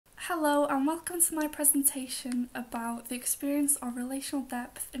Hello and welcome to my presentation about the experience of relational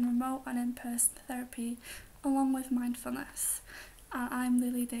depth in remote and in-person therapy along with mindfulness. I'm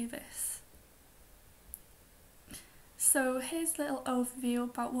Lili Davies. So here's a little overview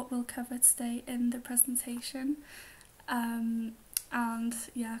about what we'll cover today in the presentation. Covering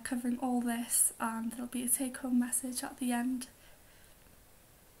all this, and there'll be a take-home message at the end.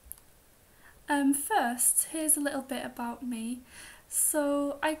 First, here's a little bit about me.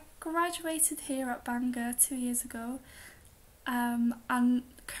 So I graduated here at Bangor 2 years ago, and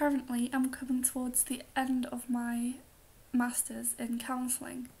currently I'm coming towards the end of my Masters in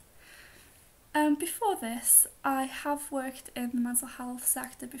Counselling. Before this, I have worked in the mental health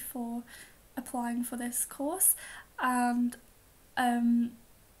sector before applying for this course, and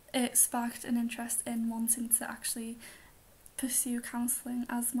it sparked an interest in wanting to actually pursue counselling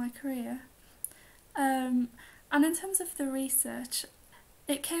as my career. And in terms of the research,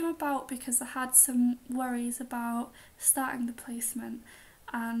 it came about because I had some worries about starting the placement,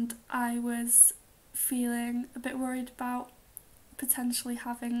 and I was feeling a bit worried about potentially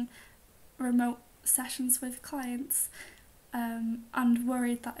having remote sessions with clients, and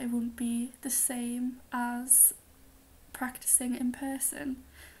worried that it wouldn't be the same as practising in person.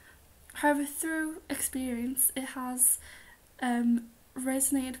 However, through experience, it has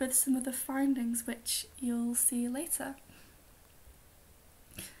resonated with some of the findings which you'll see later.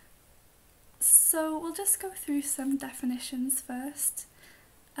 So we'll just go through some definitions first.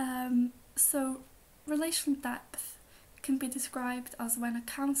 So relational depth can be described as when a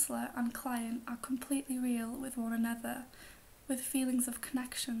counsellor and client are completely real with one another, with feelings of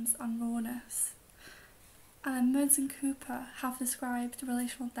connections and rawness. And Merns and Cooper have described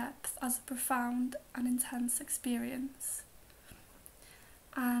relational depth as a profound and intense experience.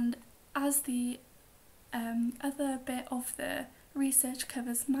 And as the other bit of the research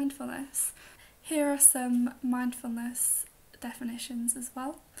covers mindfulness, here are some mindfulness definitions as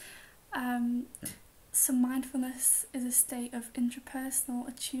well. So mindfulness is a state of interpersonal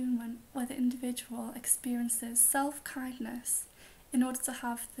attunement where the individual experiences self-kindness in order to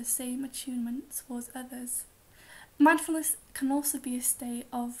have the same attunement towards others. Mindfulness can also be a state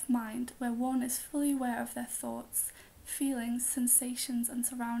of mind where one is fully aware of their thoughts, feelings, sensations and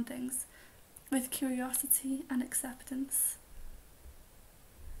surroundings, with curiosity and acceptance.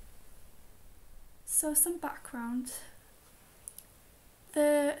 So some background.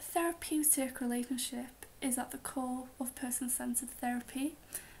 The therapeutic relationship is at the core of person-centered therapy,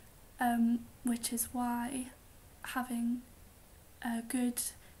 which is why having a good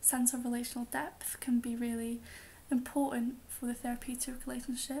sense of relational depth can be really important for the therapeutic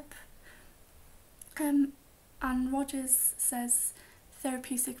relationship. And Rogers says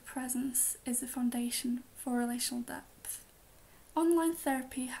therapeutic presence is the foundation for relational depth. Online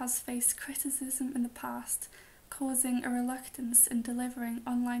therapy has faced criticism in the past, causing a reluctance in delivering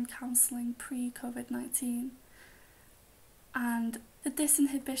online counselling pre-COVID-19. And the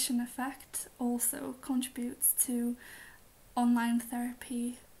disinhibition effect also contributes to online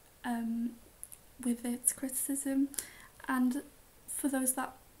therapy with its criticism. And for those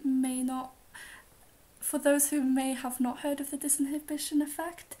who may have not heard of the disinhibition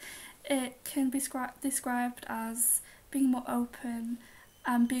effect, it can be described as being more open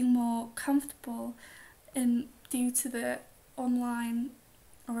and being more comfortable due to the online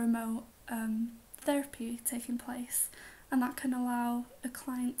or remote therapy taking place, and that can allow a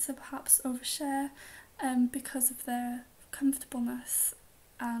client to perhaps overshare because of their comfortableness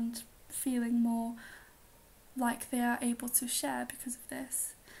and feeling more like they are able to share because of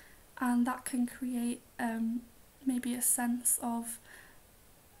this. And that can create maybe a sense of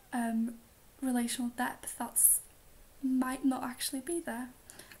relational depth that might not actually be there.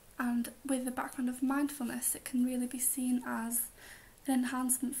 And with the background of mindfulness, it can really be seen as an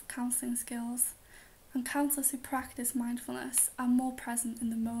enhancement for counselling skills. And counsellors who practice mindfulness are more present in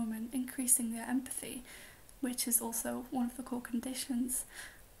the moment, increasing their empathy, which is also one of the core conditions.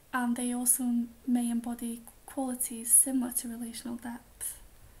 And they also may embody qualities similar to relational depth.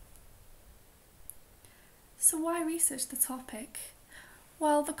 So why research the topic?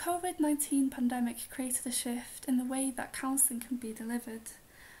 Well, the COVID-19 pandemic created a shift in the way that counselling can be delivered,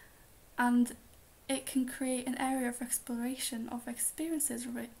 and it can create an area of exploration of experiences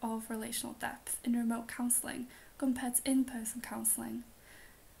of relational depth in remote counselling compared to in-person counselling.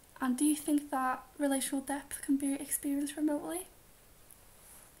 And do you think that relational depth can be experienced remotely?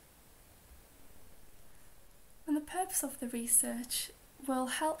 And the purpose of the research will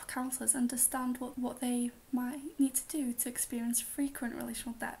help counsellors understand what they might need to do to experience frequent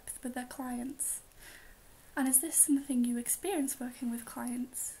relational depth with their clients. And is this something you experience working with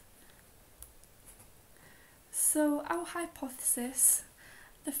clients? So our hypothesis,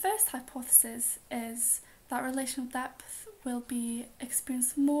 the first hypothesis is that relational depth will be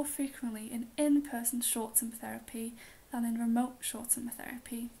experienced more frequently in in-person short-term therapy than in remote short-term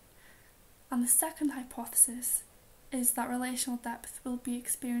therapy. And the second hypothesis is that relational depth will be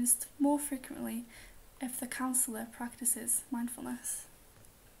experienced more frequently if the counsellor practices mindfulness.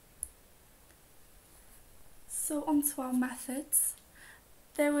 So on to our methods.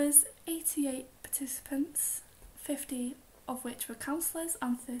 There was 88 participants, 50 of which were counsellors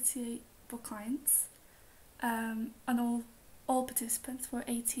and 38 were clients, and all participants were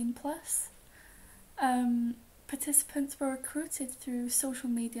 18 plus. Participants were recruited through social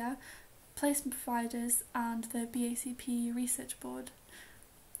media, placement providers and the BACP research board.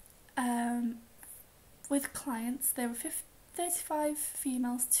 With clients, there were 35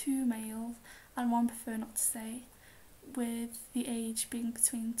 females, 2 males and 1 prefer not to say, with the age being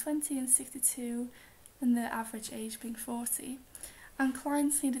between 20 and 62 and the average age being 40. And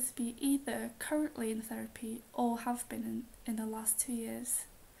clients needed to be either currently in therapy or have been in the last 2 years.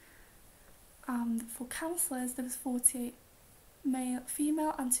 And for counsellors, there was 48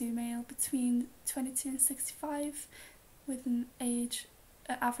 female and 2 male between 22 and 65 with an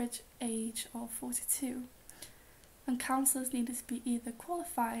average age of 42. And counsellors needed to be either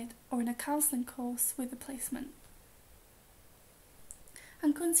qualified or in a counselling course with a placement.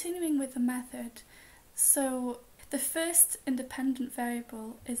 And continuing with the method, so the first independent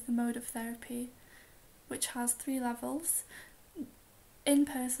variable is the mode of therapy, which has 3 levels: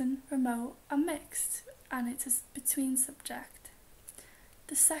 in-person, remote and mixed, and it's a between subject.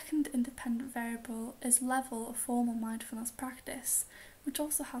 The second independent variable is level of formal mindfulness practice, which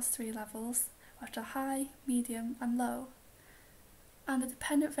also has 3 levels, which are high, medium and low. And the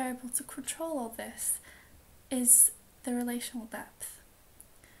dependent variable to control all this is the relational depth.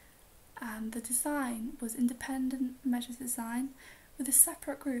 And the design was independent measure design with the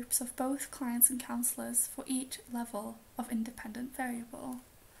separate groups of both clients and counsellors for each level of independent variable.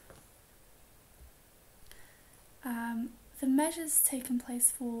 The measures taken place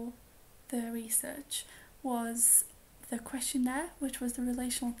for the research was the questionnaire, which was the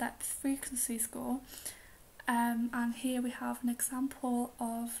Relational Depth Frequency Scale, and here we have an example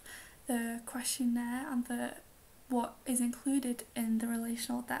of the questionnaire and what is included in the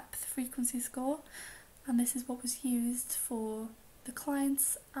Relational Depth Frequency Scale, and this is what was used for the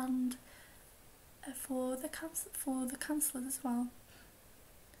clients and for the counsellors as well.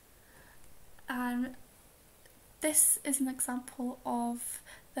 And this is an example of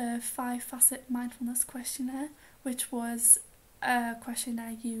the Five Facet Mindfulness Questionnaire, which was a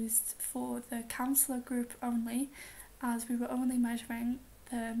questionnaire used for the counsellor group only, as we were only measuring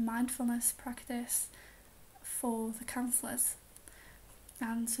the mindfulness practice for the counsellors.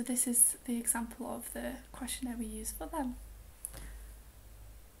 And so this is the example of the questionnaire we use for them.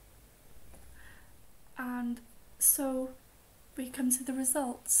 And so we come to the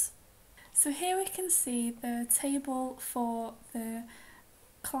results. So here we can see the table for the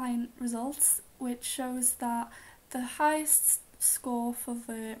client results, which shows that the highest score for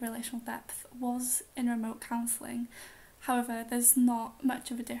the relational depth was in remote counselling. However, there's not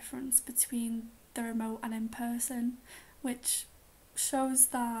much of a difference between the remote and in person, which shows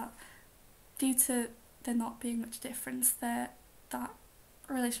that due to there not being much difference there, that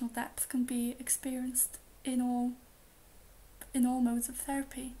relational depth can be experienced in all modes of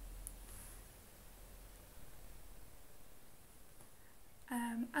therapy.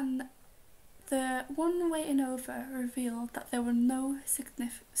 And the one-way ANOVA revealed that there were no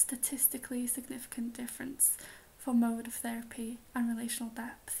statistically significant difference for mode of therapy and relational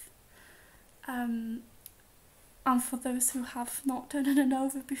depth. And for those who have not done an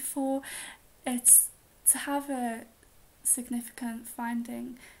ANOVA before, it's to have a significant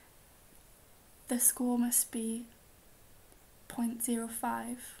finding, the score must be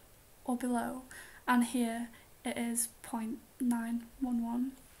 0.05 or below, and here it is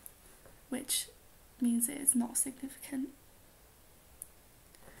 0.911, which means it is not significant.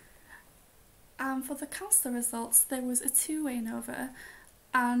 And for the counsellor results, there was a two-way ANOVA,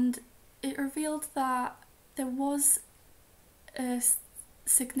 and it revealed that there was a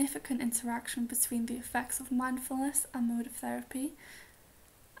significant interaction between the effects of mindfulness and mode of therapy.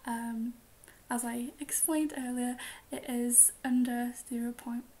 As I explained earlier, it is under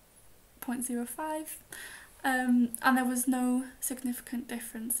 0.05, and there was no significant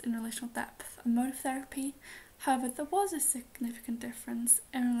difference in relational depth and mode of therapy. However, there was a significant difference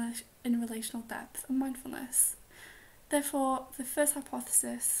in relational depth and mindfulness. Therefore, the first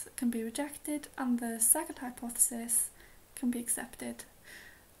hypothesis can be rejected and the second hypothesis can be accepted.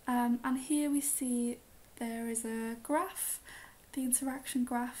 And here we see there is a graph, the interaction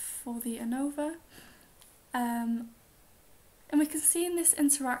graph for the ANOVA. And we can see in this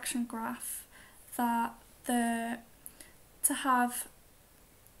interaction graph that to have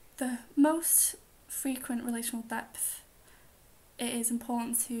the most frequent relational depth, it is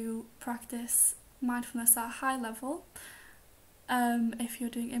important to practice mindfulness at a high level if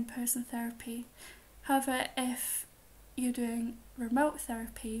you're doing in-person therapy. However, if you're doing remote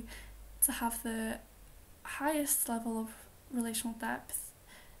therapy, to have the highest level of relational depth,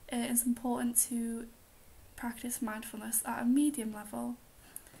 it is important to practice mindfulness at a medium level.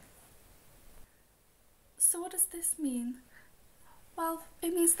 So what does this mean? Well,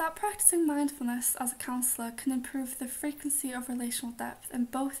 it means that practicing mindfulness as a counsellor can improve the frequency of relational depth in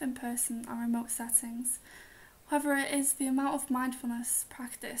both in-person and remote settings. However, it is the amount of mindfulness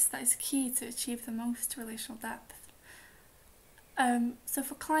practice that is key to achieve the most relational depth. So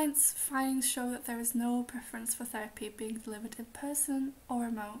for clients, findings show that there is no preference for therapy being delivered in person or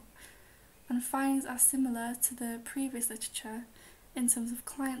remote, and findings are similar to the previous literature in terms of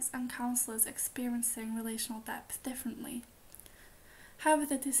clients and counsellors experiencing relational depth differently. However,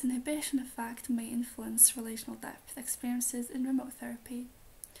 the disinhibition effect may influence relational depth experiences in remote therapy,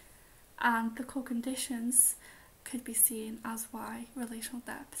 and the core conditions could be seen as why relational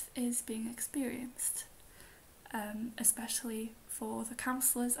depth is being experienced, especially for the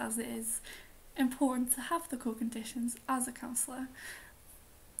counsellors, as it is important to have the core conditions as a counsellor.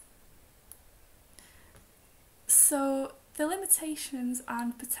 So, the limitations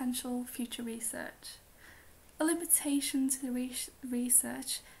and potential future research. A limitation to the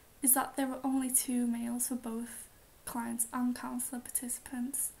research is that there are only 2 males for both clients and counsellor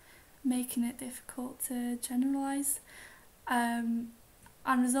participants, making it difficult to generalise, and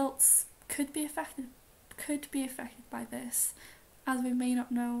results could be affected by this, as we may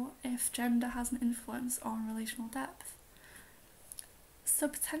not know if gender has an influence on relational depth. So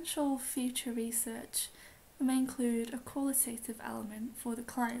potential future research may include a qualitative element for the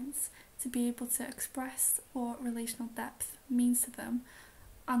clients to be able to express what relational depth means to them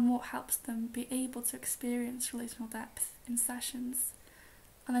and what helps them be able to experience relational depth in sessions.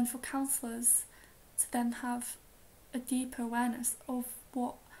 And then for counsellors to then have a deeper awareness of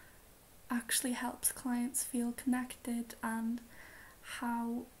what actually helps clients feel connected and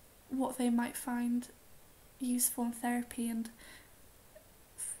what they might find useful in therapy, and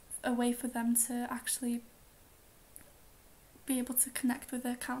a way for them to actually be able to connect with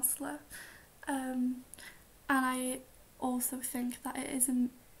their counsellor. And I also think that it is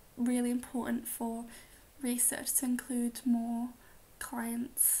really important for research to include more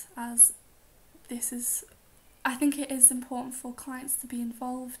clients, as I think it is important for clients to be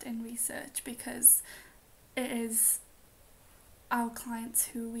involved in research, because it is our clients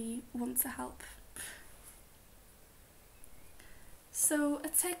who we want to help. So a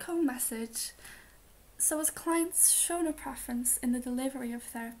take-home message. So as clients show no preference in the delivery of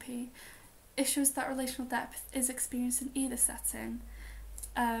therapy, it shows that relational depth is experienced in either setting.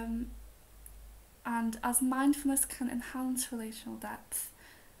 And as mindfulness can enhance relational depth,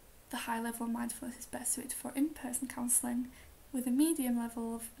 the high level of mindfulness is best suited for in-person counselling, with a medium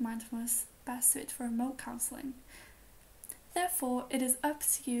level of mindfulness best suited for remote counselling. Therefore, it is up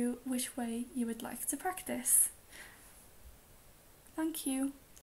to you which way you would like to practice. Thank you.